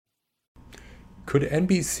Could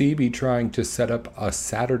NBC be trying to set up a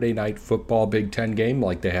Saturday night football Big Ten game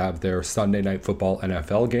like they have their Sunday night football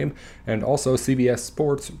NFL game? And also, CBS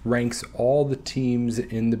Sports ranks all the teams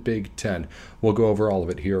in the Big Ten. We'll go over all of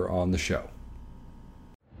it here on the show.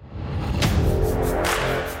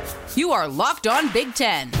 You are Locked On Big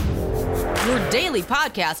Ten, your daily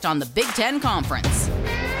podcast on the Big Ten Conference.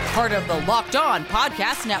 Part of the Locked On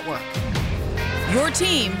Podcast Network, your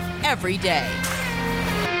team every day.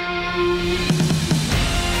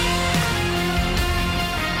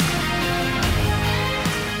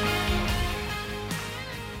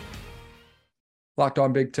 Locked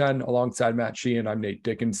On Big Ten alongside Matt Sheehan. I'm Nate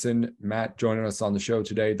Dickinson. Matt joining us on the show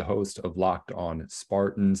today, the host of Locked On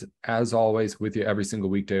Spartans. As always, with you every single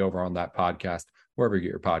weekday over on that podcast, wherever you get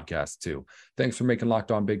your podcasts too. Thanks for making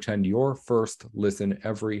Locked On Big Ten your first listen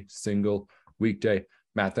every single weekday.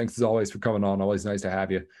 Matt, thanks as always for coming on. Always nice to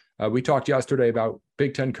have you. We talked yesterday about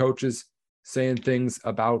Big Ten coaches saying things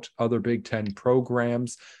about other Big Ten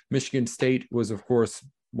programs. Michigan State was, of course,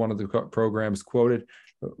 one of the programs quoted.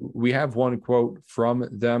 We have one quote from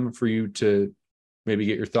them for you to maybe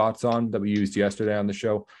get your thoughts on that we used yesterday on the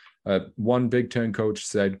show. One Big Ten coach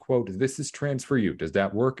said, quote, "This is transfer you. Does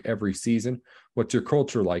that work every season? What's your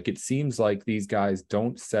culture like? It seems like these guys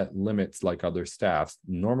don't set limits like other staffs.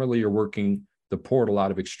 Normally you're working the portal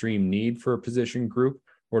out of extreme need for a position group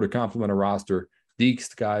or to complement a roster. These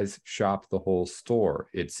guys shop the whole store,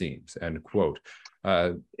 it seems," end quote.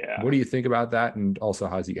 What do you think about that? And also,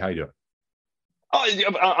 how you doing? Oh,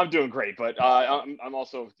 I'm doing great, but I'm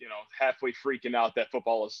also, halfway freaking out that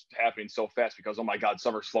football is happening so fast because, oh my God,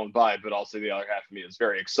 summer's flown by, but also the other half of me is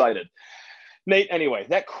very excited. Nate, anyway,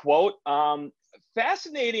 that quote,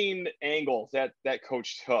 fascinating angle that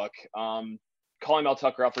coach took, calling Mel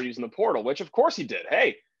Tucker out for using the portal, which of course he did.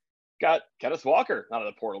 Hey, got Kenneth Walker out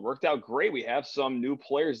of the portal. Worked out great. We have some new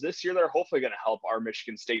players this year that are hopefully going to help our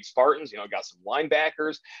Michigan State Spartans. Got some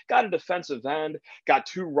linebackers, got a defensive end, got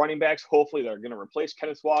two running backs. Hopefully they're going to replace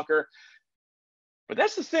Kenneth Walker. But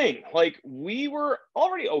that's the thing. Like, we were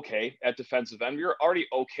already okay at defensive end. We were already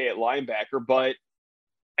okay at linebacker. But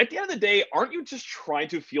at the end of the day, aren't you just trying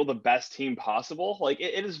to field the best team possible? Like,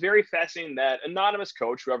 it is very fascinating that anonymous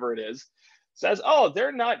coach, whoever it is, says, oh,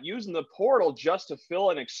 they're not using the portal just to fill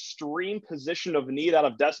an extreme position of need out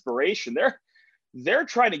of desperation. They're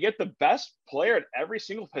trying to get the best player at every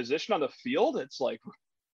single position on the field. It's like,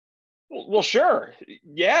 well, sure.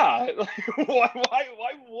 Yeah. why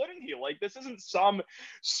wouldn't he? Like, this isn't some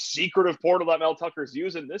secretive portal that Mel Tucker's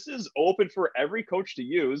using. This is open for every coach to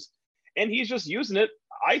use. And he's just using it,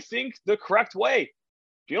 I think, the correct way.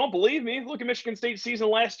 If you don't believe me, look at Michigan State's season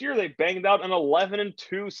last year. They banged out an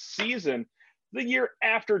 11-2 season the year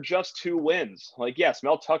after just 2 wins. Like, yes,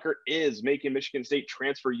 Mel Tucker is making Michigan State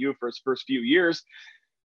transfer you for his first few years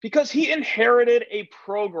because he inherited a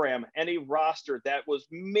program and a roster that was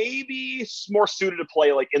maybe more suited to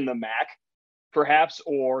play like in the MAC, perhaps,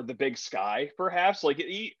 or the Big Sky, perhaps. Like,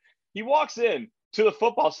 he walks in to the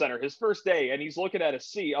football center his first day and he's looking at a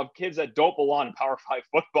sea of kids that don't belong in Power 5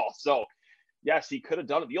 football. So yes, he could have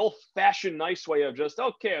done it the old-fashioned nice way of just,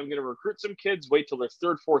 okay, I'm going to recruit some kids, wait till their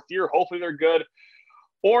 3rd, 4th year, hopefully they're good.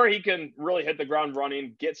 Or he can really hit the ground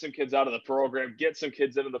running, get some kids out of the program, get some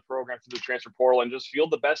kids into the program through the transfer portal, and just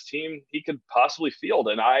field the best team he could possibly field.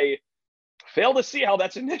 And I fail to see how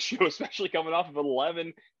that's an issue, especially coming off of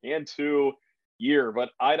an 11-2 year. But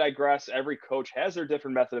I digress. Every coach has their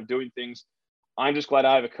different method of doing things. I'm just glad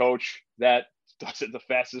I have a coach that does it the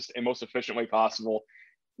fastest and most efficient way possible.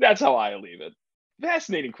 That's how I leave it.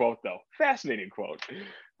 Fascinating quote, though. Fascinating quote.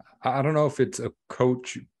 I don't know if it's a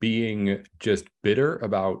coach being just bitter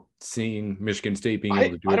about seeing Michigan State being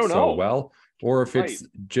able to do it so well, or if it's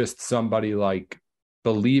just somebody like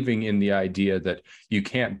believing in the idea that you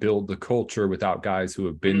can't build the culture without guys who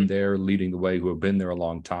have been there leading the way, who have been there a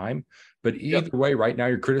long time. But either way, right now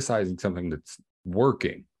you're criticizing something that's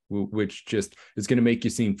working, which just is going to make you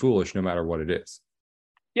seem foolish no matter what it is.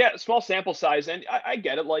 Yeah, small sample size. And I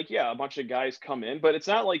get it. Like, yeah, a bunch of guys come in, but it's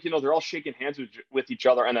not like, they're all shaking hands with each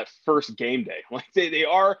other on that first game day. Like, they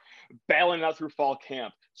are battling out through fall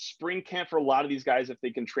camp, spring camp for a lot of these guys if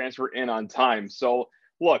they can transfer in on time. So,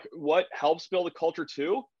 look, what helps build a culture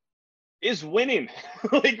too is winning.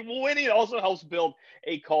 Like, winning also helps build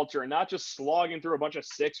a culture and not just slogging through a bunch of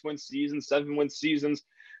 6-win seasons, 7-win seasons,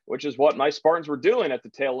 which is what my Spartans were doing at the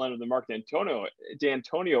tail end of the Mark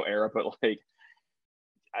D'Antonio era. But, like,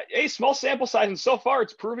 a small sample size, and so far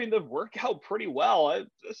it's proving to work out pretty well.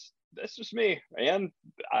 That's just me, and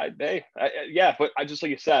but I just,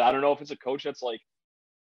 like you said, I don't know if it's a coach that's like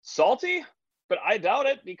salty, but I doubt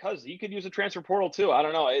it because he could use a transfer portal too. I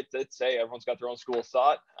don't know. It's hey, everyone's got their own school of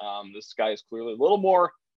thought. This guy is clearly a little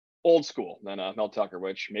more old school than Mel Tucker,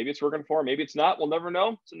 which maybe it's working for him, maybe it's not. We'll never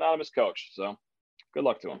know. It's an anonymous coach, so good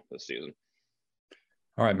luck to him this season.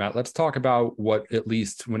 All right, Matt, let's talk about what, at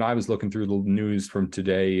least when I was looking through the news from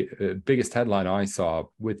today, biggest headline I saw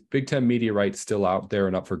with Big Ten media rights still out there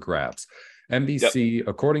and up for grabs. NBC,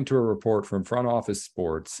 according to a report from Front Office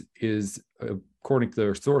Sports, is, according to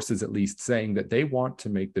their sources at least, saying that they want to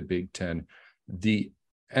make the Big Ten the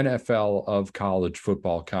NFL of college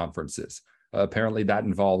football conferences. Apparently that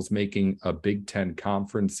involves making a Big Ten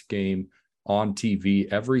conference game on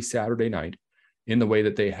TV every Saturday night in the way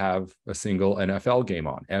that they have a single NFL game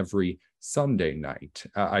on every Sunday night.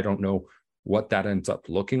 I don't know what that ends up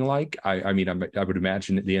looking like. I mean, I would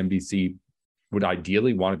imagine that the NBC would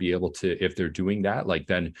ideally want to be able to, if they're doing that, like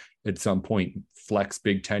then at some point flex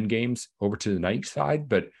Big Ten games over to the night side.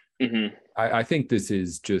 But I think this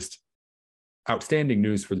is just outstanding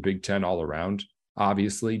news for the Big Ten all around,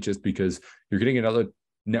 obviously, just because you're getting another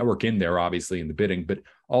network in there, obviously, in the bidding. But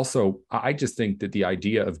also, I just think that the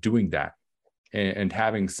idea of doing that and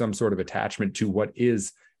having some sort of attachment to what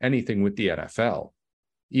is anything with the NFL,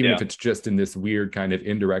 even if it's just in this weird kind of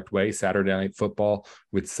indirect way, Saturday Night Football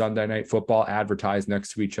with Sunday Night Football advertised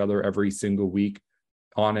next to each other every single week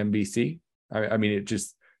on NBC. I mean, it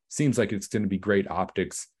just seems like it's going to be great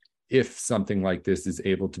optics if something like this is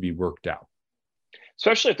able to be worked out.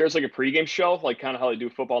 Especially if there's like a pregame show, like kind of how they do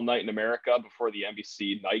Football Night in America before the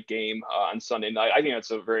NBC night game on Sunday night. I think that's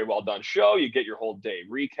a very well done show. You get your whole day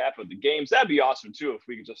recap of the games. That'd be awesome too if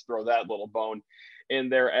we could just throw that little bone in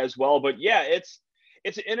there as well. But yeah, it's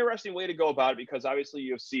an interesting way to go about it because obviously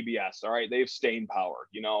you have CBS. All right, they have staying power.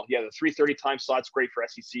 You know, yeah, the 3:30 time slot's great for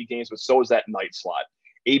SEC games, but so is that night slot.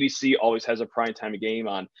 ABC always has a prime time game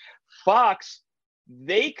on. Fox,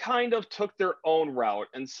 they kind of took their own route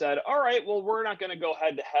and said, all right, well, we're not going to go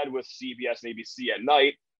head to head with CBS and ABC at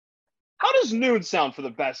night. How does noon sound for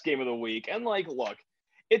the best game of the week? And like, look,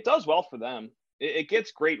 it does well for them. It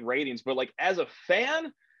gets great ratings, but like as a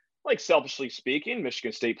fan, like selfishly speaking,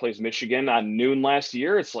 Michigan State plays Michigan on noon last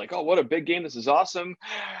year. It's like, oh, what a big game. This is awesome.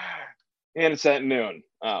 And it's at noon.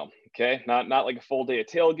 Oh, okay. Not like a full day of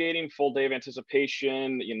tailgating, full day of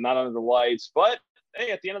anticipation, you know, not under the lights. But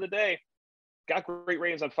hey, at the end of the day, got great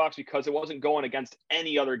ratings on Fox because it wasn't going against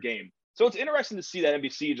any other game. So it's interesting to see that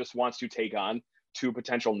NBC just wants to take on two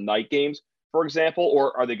potential night games, for example,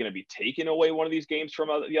 or are they going to be taking away one of these games from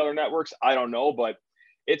the other networks? I don't know, but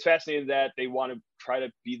it's fascinating that they want to try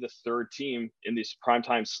to be the third team in this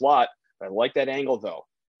primetime slot. I like that angle, though.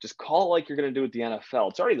 Just call it like you're going to do with the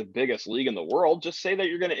NFL. It's already the biggest league in the world. Just say that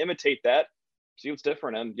you're going to imitate that, see what's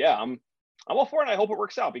different. And yeah, I'm all for it. And I hope it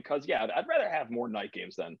works out because yeah, I'd rather have more night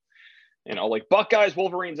games than, you know, like Buckeyes,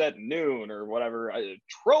 Wolverines at noon or whatever.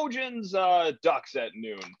 Trojans, Ducks at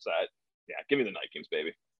noon. So yeah, give me the night games,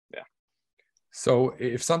 baby. Yeah. So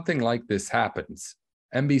if something like this happens,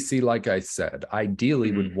 NBC, like I said,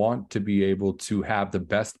 ideally would want to be able to have the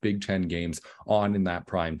best Big Ten games on in that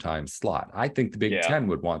prime time slot. I think the Big Ten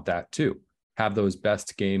would want that too. Have those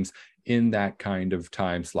best games in that kind of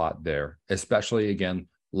time slot there, especially again,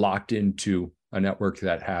 locked into a network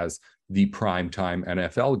that has the prime time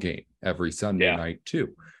NFL game every Sunday night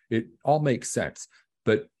too. It all makes sense.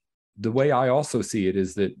 But the way I also see it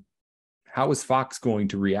is that how is Fox going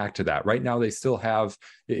to react to that? Right now, they still have,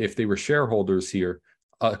 if they were shareholders here,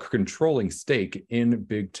 a controlling stake in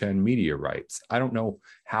Big Ten media rights. I don't know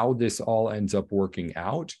how this all ends up working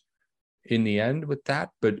out in the end with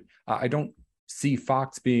that, but I don't see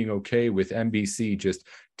Fox being okay with NBC just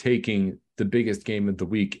taking the biggest game of the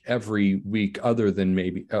week every week, other than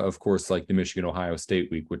maybe, of course, like the Michigan-Ohio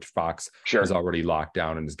State week, which Fox has already locked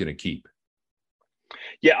down and is going to keep.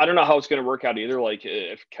 Yeah, I don't know how it's going to work out either. Like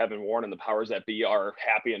if Kevin Warren and the powers that be are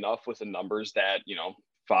happy enough with the numbers that, you know,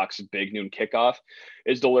 Fox big noon kickoff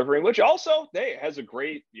is delivering, which also has a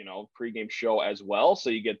great, you know, pregame show as well. So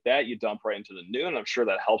you get that, you dump right into the noon. I'm sure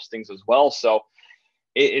that helps things as well. So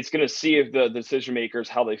it's going to see if the decision makers,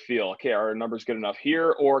 how they feel. Okay, are our numbers good enough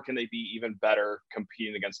here, or can they be even better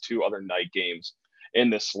competing against two other night games in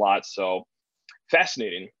this slot? So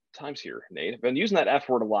fascinating times here, Nate. I've been using that F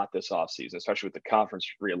word a lot this offseason, especially with the conference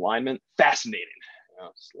realignment. Fascinating. You know,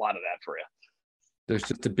 it's a lot of that for you. There's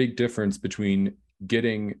just a big difference between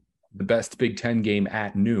getting the best Big Ten game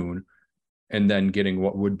at noon and then getting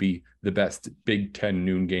what would be the best Big Ten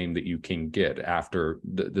noon game that you can get after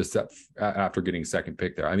after getting second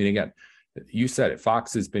pick there. I mean, again, you said it,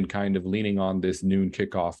 Fox has been kind of leaning on this noon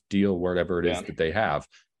kickoff deal, whatever it is that they have.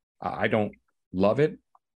 I don't love it.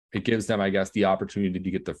 it gives them, I guess, the opportunity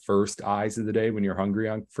to get the first eyes of the day when you're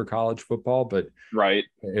hungry for college football. But right,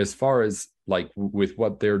 as far as like with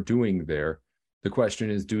what they're doing there, the question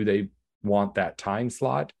is, do they want that time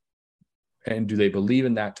slot? And do they believe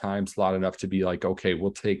in that time slot enough to be like, okay,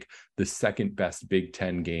 we'll take the second best Big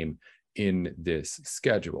Ten game in this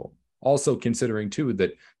schedule? Also considering too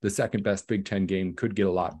that the second best Big Ten game could get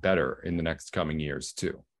a lot better in the next coming years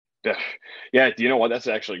too. Yeah, you know what? That's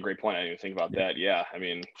actually a great point. I didn't even think about that. Yeah, I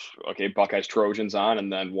mean, okay, Buckeyes Trojans on,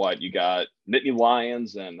 and then what? You got Nittany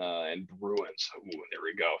Lions and Bruins. Ooh, there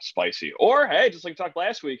we go, spicy. Or hey, just like we talked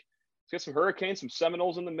last week, let's get some Hurricanes, some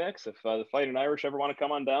Seminoles in the mix. If the Fighting Irish ever want to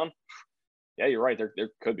come on down, yeah, you're right. There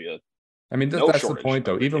could be I mean, that's the point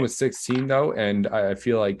though. Even with 16 though, and I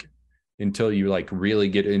feel like until you like really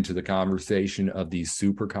get into the conversation of these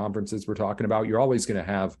super conferences we're talking about, you're always going to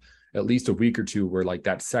have at least a week or two where like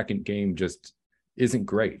that second game just isn't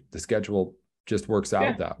great. The schedule just works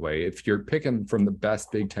out that way. If you're picking from the best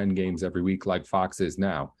Big Ten games every week, like Fox is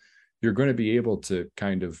now, you're going to be able to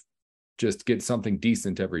kind of just get something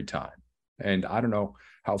decent every time. And I don't know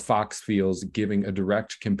how Fox feels giving a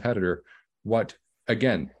direct competitor what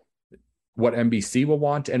NBC will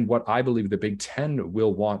want and what I believe the Big Ten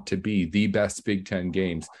will want to be the best Big Ten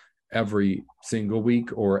games every single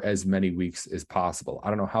week or as many weeks as possible. I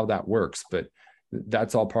don't know how that works, but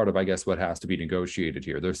that's all part of, I guess, what has to be negotiated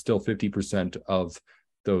here. There's still 50% of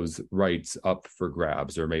those rights up for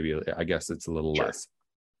grabs, or maybe I guess it's a little less.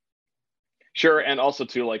 Sure. And also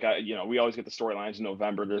too, like, we always get the storylines in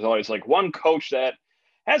November. There's always like one coach that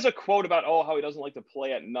has a quote about, how he doesn't like to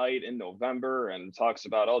play at night in November and talks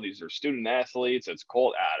about, these are student athletes. It's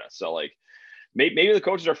cold. So like, maybe the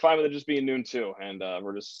coaches are fine with it just being noon too, and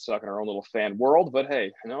we're just stuck in our own little fan world. But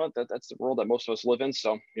hey, you know what? That's the world that most of us live in.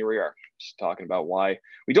 So here we are, just talking about why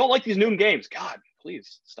we don't like these noon games. God,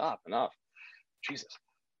 please stop. Enough. Jesus.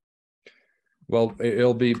 Well,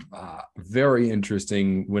 it'll be very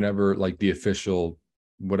interesting whenever like the official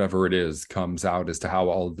whatever it is comes out as to how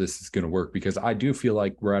all of this is going to work, because I do feel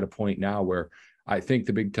like we're at a point now where I think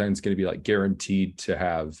the Big Ten is going to be like guaranteed to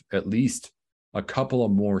have at least a couple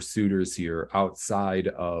of more suitors here outside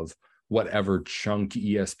of whatever chunk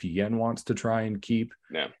ESPN wants to try and keep.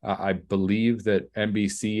 Yeah. I believe that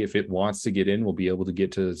NBC, if it wants to get in, will be able to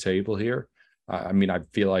get to the table here. I mean, I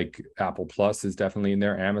feel like Apple Plus is definitely in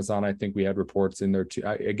there. Amazon, I think we had reports in there too.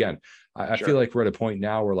 I feel like we're at a point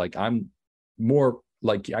now where like I'm more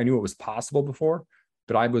like, I knew it was possible before,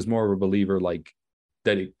 but I was more of a believer like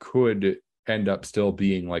that it could end up still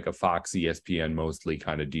being like a Fox, ESPN mostly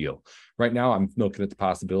kind of deal. Right now, I'm looking at the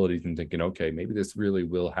possibilities and thinking, okay, maybe this really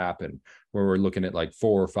will happen, where we're looking at like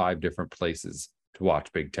 4 or 5 different places to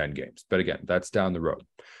watch Big Ten games. But again, that's down the road.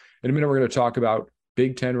 In a minute, we're going to talk about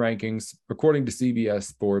Big Ten rankings according to CBS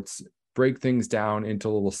Sports, break things down into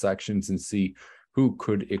little sections and see who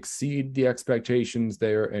could exceed the expectations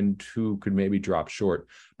there and who could maybe drop short.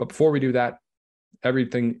 But before we do that,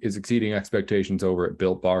 everything is exceeding expectations over at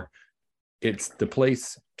Built Bar. It's the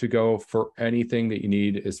place to go for anything that you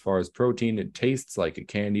need as far as protein. It tastes like a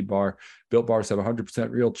candy bar. Built Bars have 100%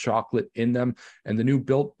 real chocolate in them. And the new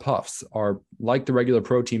Built Puffs are like the regular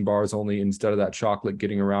protein bars, only instead of that chocolate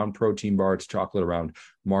getting around protein bar, it's chocolate around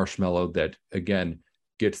marshmallow that, again,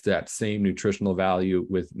 gets that same nutritional value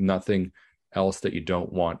with nothing else that you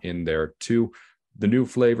don't want in there too. The new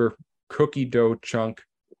flavor, cookie dough chunk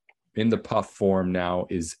in the puff form now,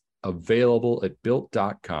 is available at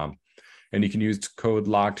built.com. And you can use code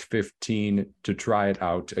LOCKED15 to try it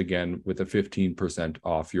out, again, with a 15%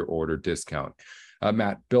 off your order discount.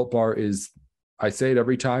 Matt, Built Bar is, I say it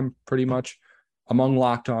every time, pretty much, among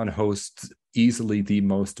Locked On hosts, easily the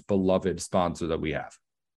most beloved sponsor that we have.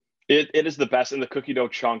 It is the best. And the cookie dough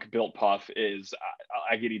chunk Built Puff is,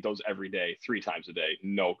 I could eat those every day, 3 times a day.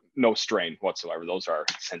 No strain whatsoever. Those are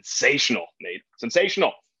sensational, Nate.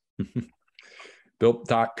 Sensational.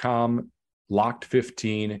 Built.com.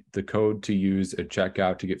 Locked15, the code to use at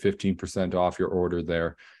checkout to get 15% off your order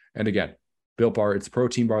there. And again, Built Bar, it's a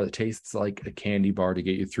protein bar that tastes like a candy bar to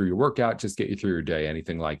get you through your workout, just get you through your day,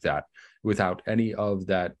 anything like that, without any of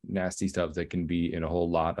that nasty stuff that can be in a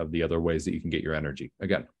whole lot of the other ways that you can get your energy.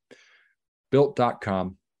 Again,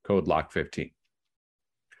 Built.com, code LOCKED15.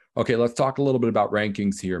 Okay, let's talk a little bit about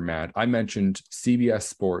rankings here, Matt. I mentioned CBS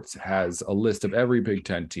Sports has a list of every Big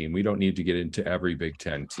Ten team. We don't need to get into every Big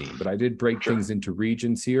Ten team, but I did break things into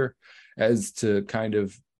regions here as to kind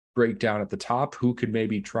of break down at the top who could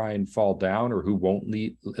maybe try and fall down or who won't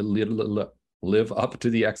live up to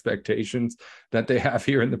the expectations that they have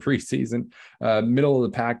here in the preseason. Middle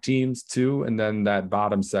of the pack teams too, and then that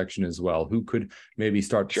bottom section as well. Who could maybe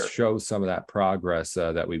start to show some of that progress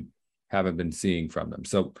that we haven't been seeing from them.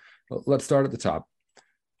 So let's start at the top.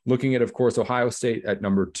 Looking at, of course, Ohio State at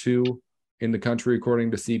number 2 in the country,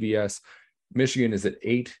 according to CBS. Michigan is at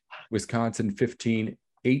 8, Wisconsin 15,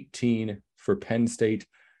 18 for Penn State,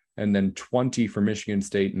 and then 20 for Michigan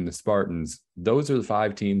State and the Spartans. Those are the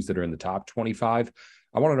 5 teams that are in the top 25.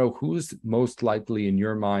 I want to know who's most likely in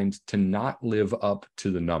your mind to not live up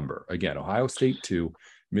to the number. Again, Ohio State 2,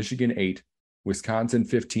 Michigan 8, Wisconsin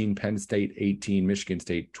 15, Penn State 18, Michigan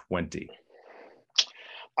State 20.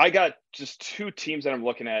 I got just 2 teams that I'm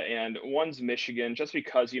looking at, and one's Michigan, just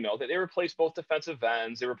because, they replaced both defensive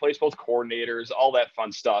ends, they replaced both coordinators, all that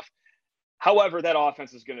fun stuff. However, that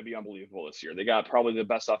offense is going to be unbelievable this year. They got probably the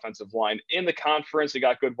best offensive line in the conference. They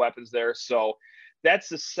got good weapons there. So that's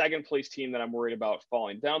the second place team that I'm worried about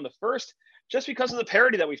falling down. The first, just because of the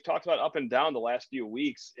parity that we've talked about up and down the last few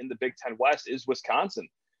weeks in the Big Ten West, is Wisconsin.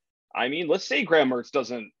 I mean, let's say Graham Mertz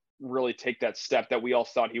doesn't really take that step that we all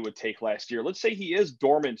thought he would take last year. Let's say he is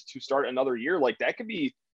dormant to start another year. Like, that could be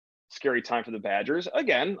a scary time for the Badgers.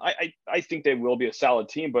 Again, I think they will be a solid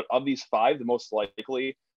team, but of these 5, the most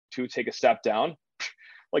likely to take a step down,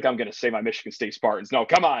 like, I'm going to say my Michigan State Spartans. No,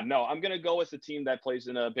 come on. No, I'm going to go with a team that plays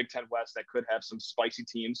in a Big Ten West that could have some spicy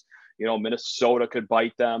teams. Minnesota could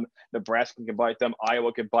bite them. Nebraska can bite them.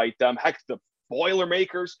 Iowa could bite them. Heck, the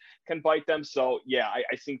Boilermakers can bite them. So, yeah,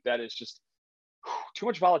 I think that is just too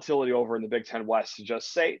much volatility over in the Big Ten West to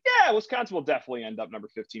just say, yeah, Wisconsin will definitely end up number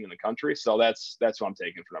 15 in the country. So that's what I'm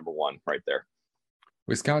taking for number 1 right there.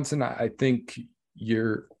 Wisconsin, I think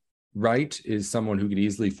you're right, is someone who could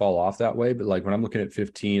easily fall off that way. But like, when I'm looking at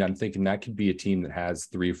 15, I'm thinking that could be a team that has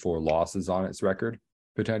 3 or 4 losses on its record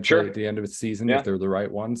potentially at the end of its season, if they're the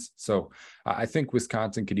right ones. So I think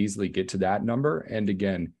Wisconsin could easily get to that number. And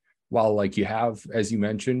again, while like you have, as you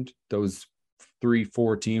mentioned, those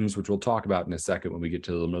 3-4 teams, which we'll talk about in a second when we get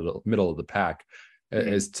to the middle of the pack,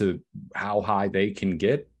 as to how high they can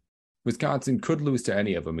get, Wisconsin could lose to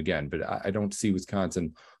any of them again, but I don't see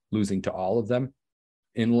Wisconsin losing to all of them,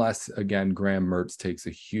 unless, again, Graham Mertz takes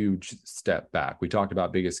a huge step back. We talked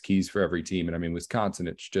about biggest keys for every team. And I mean, Wisconsin,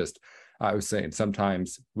 it's just, I was saying,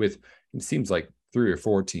 sometimes it seems like 3 or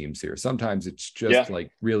 4 teams here. Sometimes it's just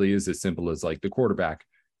like really is as simple as like the quarterback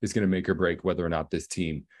is going to make or break whether or not this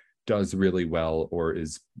team does really well or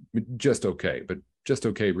is just okay. But just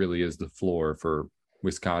okay really is the floor for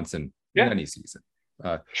Wisconsin in any season.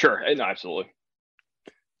 Sure. No, absolutely.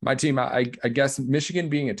 My team, I guess Michigan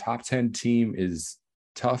being a top 10 team is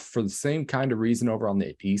tough for the same kind of reason over on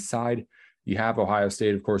the east side. You have Ohio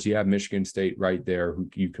State, of course, you have Michigan State right there, who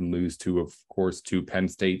you can lose to, of course, to Penn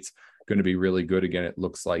State's going to be really good again, it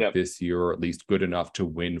looks like this year, or at least good enough to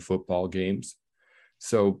win football games.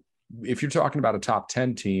 So if you're talking about a top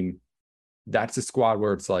 10 team, that's a squad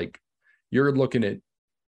where it's like you're looking at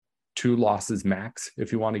 2 losses max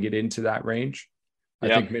if you want to get into that range. I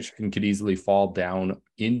think Michigan could easily fall down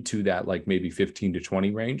into that, like maybe 15 to 20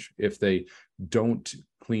 range if they don't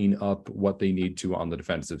clean up what they need to on the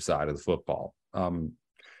defensive side of the football. I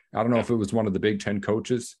don't know if it was one of the Big Ten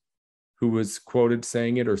coaches who was quoted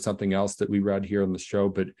saying it or something else that we read here on the show,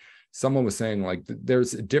 but someone was saying like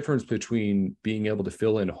there's a difference between being able to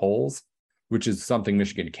fill in holes, which is something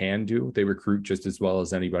Michigan can do. They recruit just as well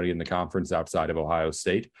as anybody in the conference outside of Ohio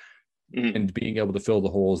State. And being able to fill the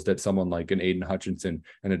holes that someone like an Aiden Hutchinson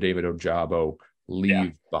and a David Ojabo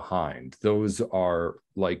leave behind. Those are,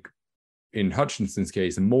 like in Hutchinson's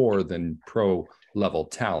case, more than pro level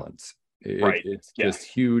talents. It's just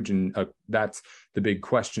huge. And that's the big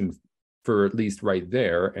question for at least right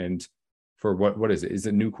there. And for what is it? Is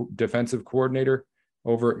it new defensive coordinator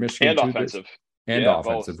over at Michigan? And offensive. And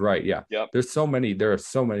offensive, both. Right. Yeah. There are so many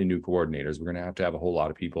new coordinators. We're going to have a whole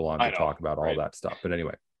lot of people on to talk about all that stuff. But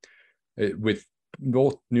anyway, with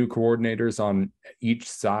both new coordinators on each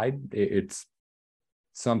side, it's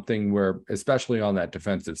something where, especially on that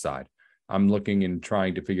defensive side, I'm looking and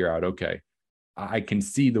trying to figure out, okay, I can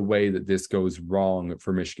see the way that this goes wrong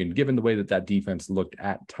for Michigan, given the way that defense looked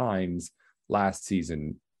at times last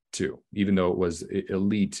season too, even though it was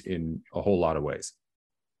elite in a whole lot of ways.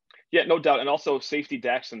 Yeah, no doubt. And also safety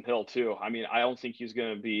Daxton Hill too. I mean, I don't think he's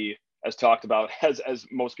going to be as talked about as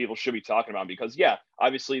most people should be talking about, because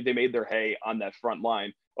obviously they made their hay on that front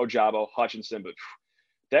line, Ojabo, Hutchinson, but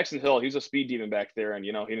Daxton Hill, he's a speed demon back there, and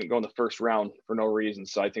he didn't go in the first round for no reason.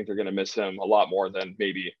 So I think they're going to miss him a lot more than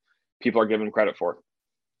maybe people are giving him credit for.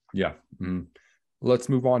 Yeah. Mm-hmm. Let's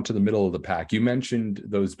move on to the middle of the pack. You mentioned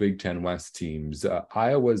those Big Ten West teams.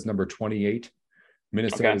 Iowa's number 28,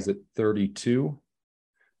 Minnesota's at 32,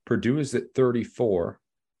 Purdue is at 34,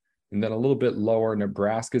 And then a little bit lower,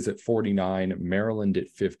 Nebraska's at 49, Maryland at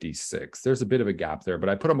 56. There's a bit of a gap there, but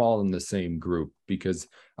I put them all in the same group because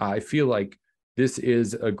I feel like this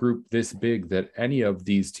is a group this big that any of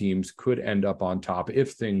these teams could end up on top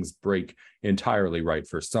if things break entirely right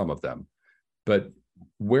for some of them. But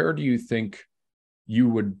where do you think you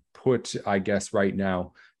would put, I guess, right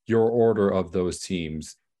now, your order of those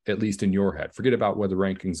teams, at least in your head? Forget about what the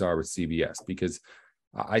rankings are with CBS, because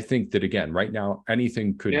I think that, again, right now,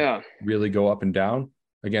 anything could really go up and down.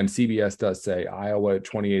 Again, CBS does say Iowa at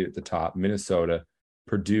 28 at the top, Minnesota,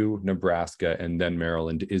 Purdue, Nebraska, and then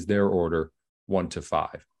Maryland is their order 1 to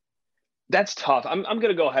 5. That's tough. I'm going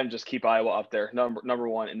to go ahead and just keep Iowa up there, number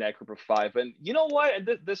one in that group of 5. And you know what? I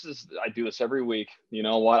do this every week. You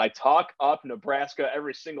know what? I talk up Nebraska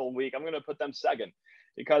every single week. I'm going to put them second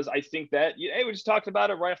because I think that, hey, we just talked about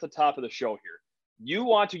it right off the top of the show here. You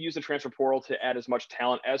want to use the transfer portal to add as much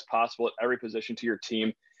talent as possible at every position to your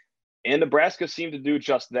team. And Nebraska seemed to do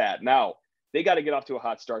just that. Now, they got to get off to a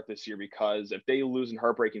hot start this year because if they lose in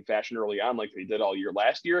heartbreaking fashion early on, like they did all year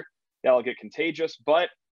last year, that'll get contagious. But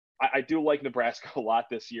I do like Nebraska a lot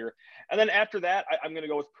this year. And then after that, I'm going to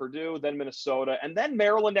go with Purdue, then Minnesota, and then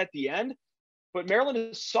Maryland at the end. But Maryland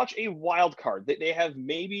is such a wild card. They have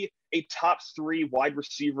maybe a top 3 wide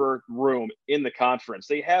receiver room in the conference.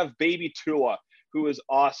 They have baby Tua, who is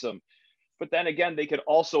awesome. But then again, they could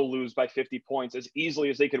also lose by 50 points as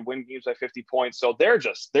easily as they could win games by 50 points. So they're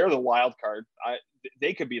the wild card.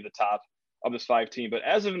 They could be the top of this 5 team. But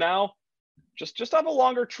as of now, just have a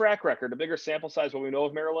longer track record, a bigger sample size. What we know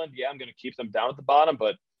of Maryland, I'm going to keep them down at the bottom.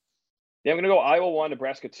 But I'm going to go Iowa 1,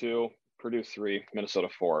 Nebraska 2, Purdue 3, Minnesota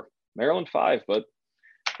 4, Maryland 5. But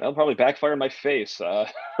that'll probably backfire in my face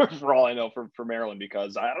for all I know for Maryland,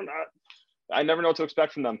 because I don't know. I never know what to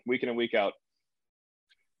expect from them week in and week out.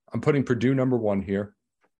 I'm putting Purdue number 1 here.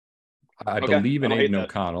 I believe in Aiden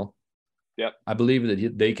O'Connell. Yep. I believe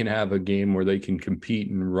that they can have a game where they can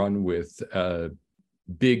compete and run with a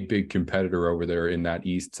big competitor over there in that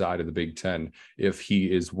east side of the Big Ten if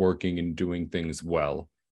he is working and doing things well.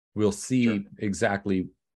 We'll see exactly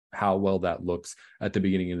how well that looks at the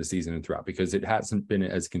beginning of the season and throughout, because it hasn't been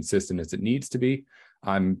as consistent as it needs to be.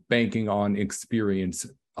 I'm banking on experience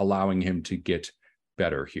allowing him to get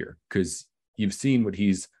better here, because you've seen what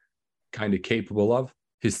he's kind of capable of.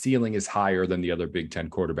 His ceiling is higher than the other Big Ten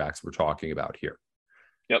quarterbacks we're talking about here.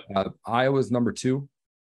 Yep. Iowa's number 2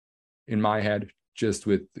 in my head, just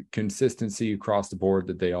with consistency across the board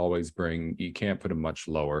that they always bring. You can't put them much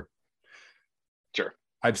lower. Sure.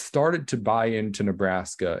 I've started to buy into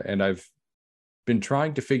Nebraska, and I've been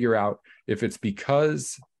trying to figure out if it's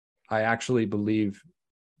because I actually believe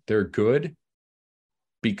they're good,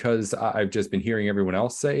 because I've just been hearing everyone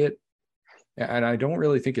else say it. And I don't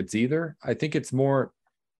really think it's either. I think it's more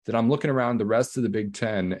that I'm looking around the rest of the Big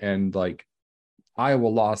Ten, and like Iowa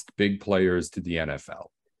lost big players to the NFL.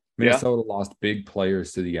 Minnesota lost big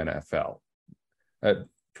players to the NFL.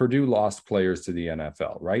 Purdue lost players to the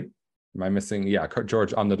NFL, right? Am I missing? Yeah,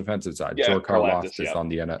 George on the defensive side. George Karlaftis on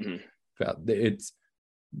the NFL. Mm-hmm. It's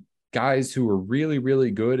guys who are really,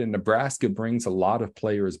 really good, and Nebraska brings a lot of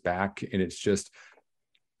players back. And it's just,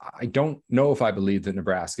 I don't know if I believe that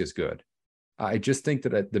Nebraska is good. I just think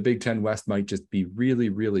that the Big Ten West might just be really,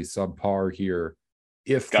 really subpar here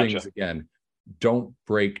if things, again, don't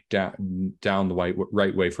break down the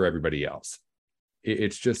right way for everybody else.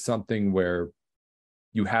 It's just something where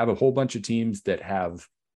you have a whole bunch of teams that have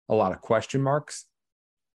a lot of question marks.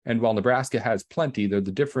 And while Nebraska has plenty, they're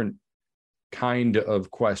the different kind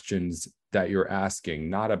of questions that you're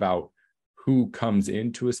asking, not about who comes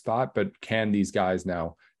into a spot, but can these guys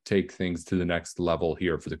now take things to the next level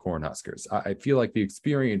here for the Cornhuskers? I feel like the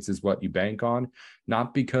experience is what you bank on,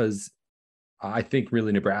 not because I think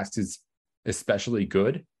really Nebraska's especially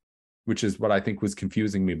good, which is what I think was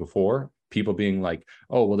confusing me before. People being like,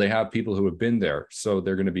 oh, well, they have people who have been there, so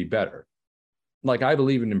they're going to be better. Like, I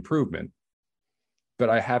believe in improvement, but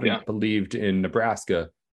I haven't believed in Nebraska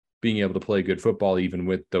being able to play good football, even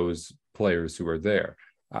with those players who are there.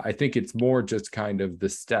 I think it's more just kind of the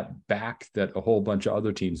step back that a whole bunch of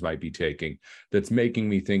other teams might be taking that's making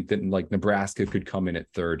me think that like Nebraska could come in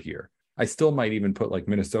at 3rd here. I still might even put like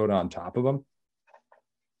Minnesota on top of them.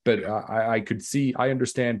 But I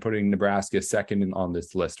understand putting Nebraska 2nd on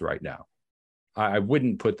this list right now. I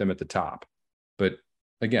wouldn't put them at the top. But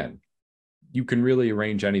again, you can really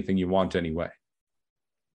arrange anything you want anyway.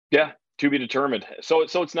 Yeah, to be determined. So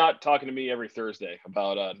it's not talking to me every Thursday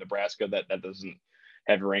about Nebraska that doesn't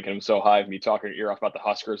have you ranking them so high. Me talking your ear off about the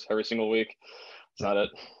Huskers every single week. It's not it.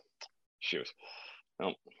 Shoot.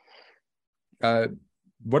 No.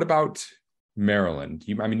 What about Maryland?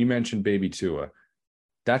 You mentioned baby Tua.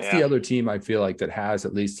 That's the other team I feel like that has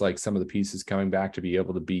at least like some of the pieces coming back to be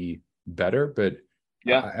able to be better. But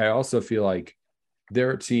I also feel like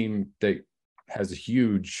they're a team that has a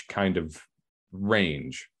huge kind of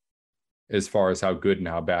range as far as how good and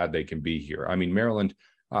how bad they can be here. I mean, Maryland,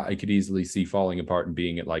 I could easily see falling apart and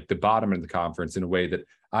being at like the bottom of the conference in a way that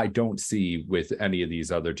I don't see with any of these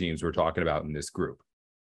other teams we're talking about in this group.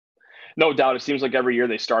 No doubt. It seems like every year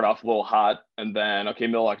they start off a little hot, and then,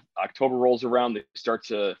 middle October rolls around, they start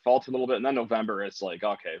to falter a little bit. And then November, it's like,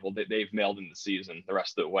 okay, well, they've mailed in the season the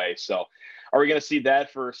rest of the way. So are we going to see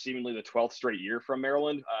that for seemingly the 12th straight year from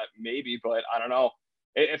Maryland? Maybe, but I don't know.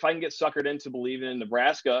 If I can get suckered into believing in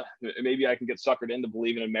Nebraska, maybe I can get suckered into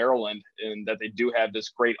believing in Maryland, and that they do have this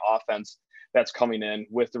great offense that's coming in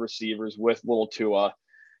with the receivers, with little Tua.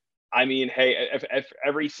 I mean, hey, if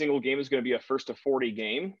every single game is going to be a 1st to 40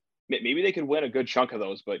 game, maybe they could win a good chunk of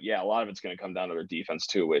those. But yeah, a lot of it's going to come down to their defense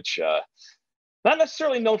too, which not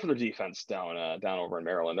necessarily known for their defense down over in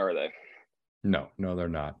Maryland, are they? No, they're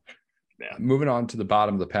not. Yeah. Moving on to the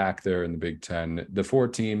bottom of the pack there in the Big Ten, the 4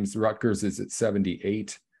 teams, Rutgers is at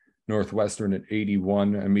 78, Northwestern at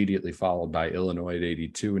 81, immediately followed by Illinois at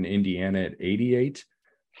 82 and Indiana at 88.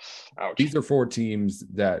 Ouch. These are 4 teams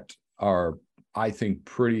that are, I think,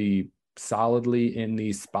 pretty solidly in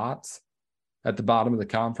these spots at the bottom of the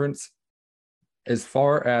conference. As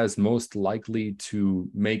far as most likely to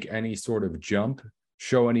make any sort of jump,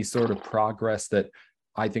 show any sort of progress that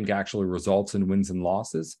I think actually results in wins and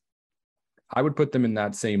losses, I would put them in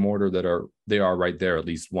that same order that they are right there, at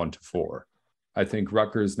least 1 to 4. I think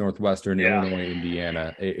Rutgers, Northwestern, Illinois,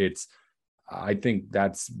 Indiana, I think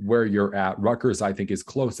that's where you're at. Rutgers, I think, is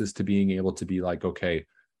closest to being able to be like, okay,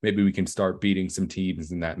 maybe we can start beating some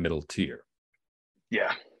teams in that middle tier.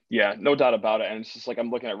 Yeah, no doubt about it. And it's just like, I'm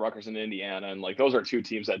looking at Rutgers and Indiana, and like, those are 2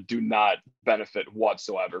 teams that do not benefit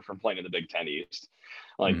whatsoever from playing in the Big Ten East.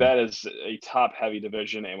 Like, that is a top heavy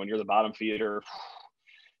division. And when you're the bottom feeder,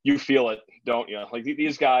 you feel it, don't you? Like,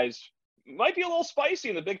 these guys might be a little spicy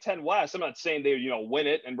in the Big Ten West. I'm not saying they, win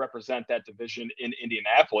it and represent that division in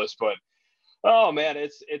Indianapolis, but oh man,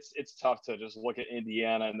 it's tough to just look at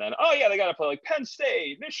Indiana and then, oh yeah, they got to play like Penn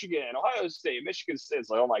State, Michigan, Ohio State, Michigan State. It's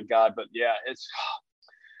like, oh my God. But yeah, it's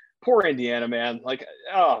poor Indiana, man. Like,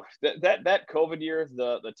 oh, that COVID year,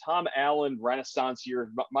 the Tom Allen Renaissance year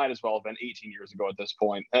might as well have been 18 years ago at this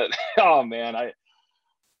point. Oh man,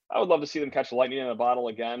 I would love to see them catch lightning in a bottle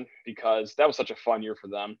again, because that was such a fun year for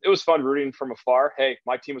them. It was fun rooting from afar. Hey,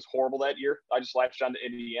 my team was horrible that year. I just latched on to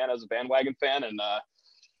Indiana as a bandwagon fan, and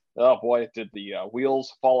oh boy, did the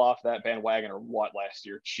wheels fall off that bandwagon or what last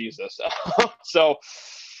year? Jesus. So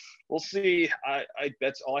we'll see. I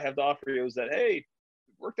that's all I have to offer you is that, hey, it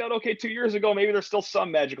worked out okay 2 years ago. Maybe there's still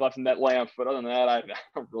some magic left in that lamp, but other than that, I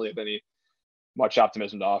don't really have much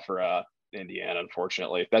optimism to offer Indiana,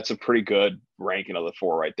 unfortunately. That's a pretty good ranking of the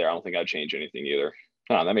 4 right there. I don't think I'd change anything either.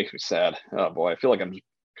 Oh, that makes me sad. Oh boy, I feel like I'm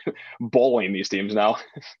bowling these teams now.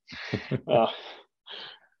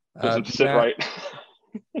 Doesn't sit right.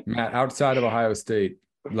 Matt, outside of Ohio State,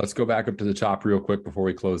 let's go back up to the top real quick before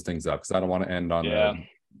we close things up, because I don't want to end on a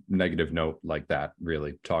negative note like that,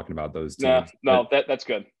 really, talking about those teams. That's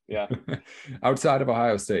good. Yeah. Outside of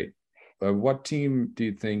Ohio State, what team do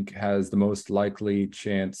you think has the most likely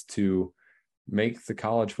chance to make the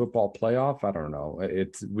college football playoff? I don't know.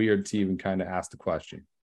 It's weird to even kind of ask the question.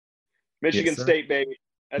 Michigan State, baby.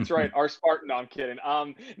 That's right. Our Spartan. No, I'm kidding.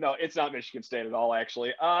 No, it's not Michigan State at all,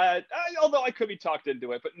 actually. Although I could be talked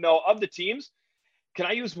into it, but no, of the teams, can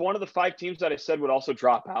I use one of the 5 teams that I said would also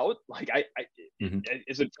drop out? Like,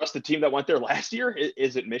 is it just the team that went there last year?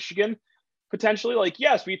 Is it Michigan potentially? Like,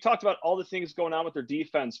 yes, we talked about all the things going on with their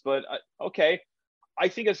defense, but okay. I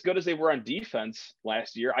think as good as they were on defense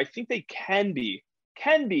last year, I think they can be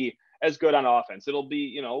as good on offense. It'll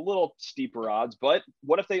be, a little steeper odds, but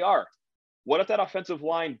what if they are? What if that offensive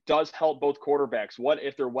line does help both quarterbacks? What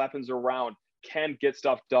if their weapons around can get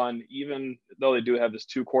stuff done, even though they do have this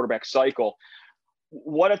 2 quarterback cycle?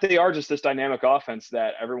 What if they are just this dynamic offense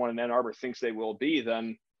that everyone in Ann Arbor thinks they will be?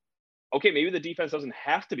 Then, okay, maybe the defense doesn't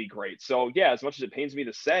have to be great. So yeah, as much as it pains me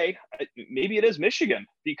to say, maybe it is Michigan,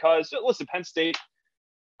 because listen, Penn State,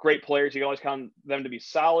 great players. You can always count them to be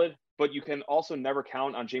solid, but you can also never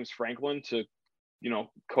count on James Franklin to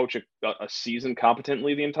coach a season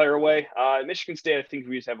competently the entire way. Michigan State, I think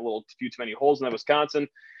we just have a few too many holes in that. Wisconsin,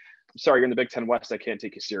 I'm sorry, you're in the Big Ten West. I can't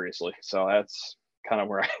take you seriously. So that's kind of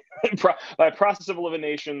where by process of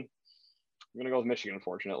elimination, I'm going to go with Michigan,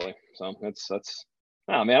 unfortunately. So that's,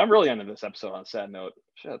 oh man, I'm really ending this episode on a sad note.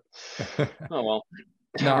 Shit. Oh, well.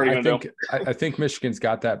 No, I think Michigan's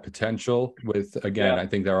got that potential with, again, I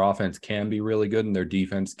think their offense can be really good and their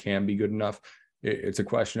defense can be good enough. it's a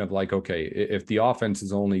question of like, okay, if the offense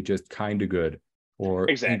is only just kind of good or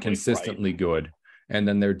inconsistently good, and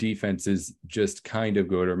then their defense is just kind of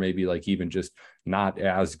good, or maybe like even just not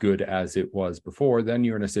as good as it was before, then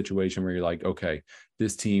you're in a situation where you're like, okay,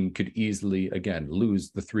 this team could easily, again,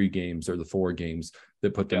 lose the 3 games or the 4 games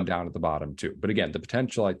that put them down at the bottom too. But again, the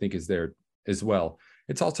potential, I think, is there as well.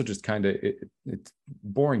 It's also just kind of, it's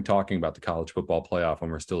boring talking about the college football playoff when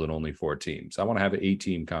we're still at only 4 teams. I want to have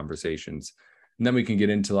 8-team conversations. And then we can get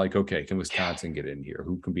into like, okay, can Wisconsin get in here?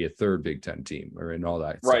 Who can be a 3rd Big Ten team or in all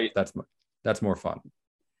that right stuff? That's more fun.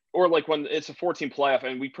 Or like when it's a 14 playoff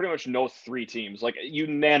and we pretty much know 3 teams, like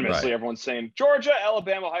unanimously, everyone's saying Georgia,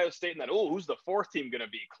 Alabama, Ohio State, and then, who's the 4th team going to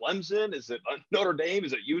be? Clemson? Is it Notre Dame?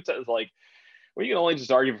 Is it Utah? It's like, well, you can only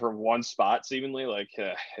just argue for one spot seemingly. Like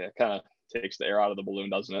it kind of takes the air out of the balloon,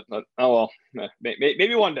 doesn't it? But,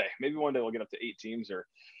 maybe one day. Maybe one day we'll get up to 8 teams or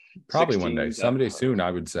probably one day. Someday soon, I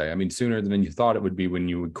would say. I mean, sooner than you thought it would be when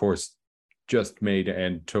you, of course, just made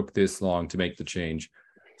and took this long to make the change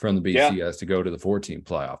from the BCS to go to the 4-team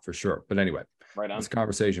playoff for sure. But anyway, this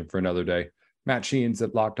conversation for another day. Matt Sheehan's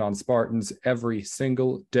at Locked On Spartans every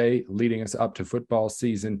single day leading us up to football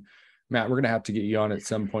season. Matt, we're going to have to get you on at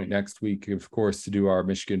some point next week, of course, to do our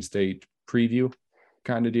Michigan State preview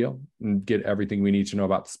kind of deal and get everything we need to know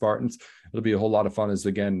about the Spartans. It'll be a whole lot of fun as,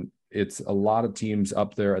 again, it's a lot of teams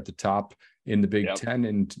up there at the top in the Big Ten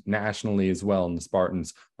and nationally as well. And the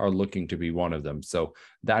Spartans are looking to be one of them. So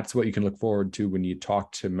that's what you can look forward to when you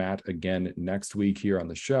talk to Matt again next week here on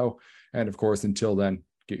the show. And of course, until then,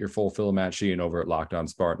 get your full fill of Matt Sheehan over at Locked On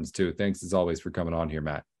Spartans too. Thanks as always for coming on here,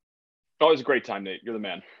 Matt. Always a great time, Nate. You're the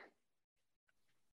man.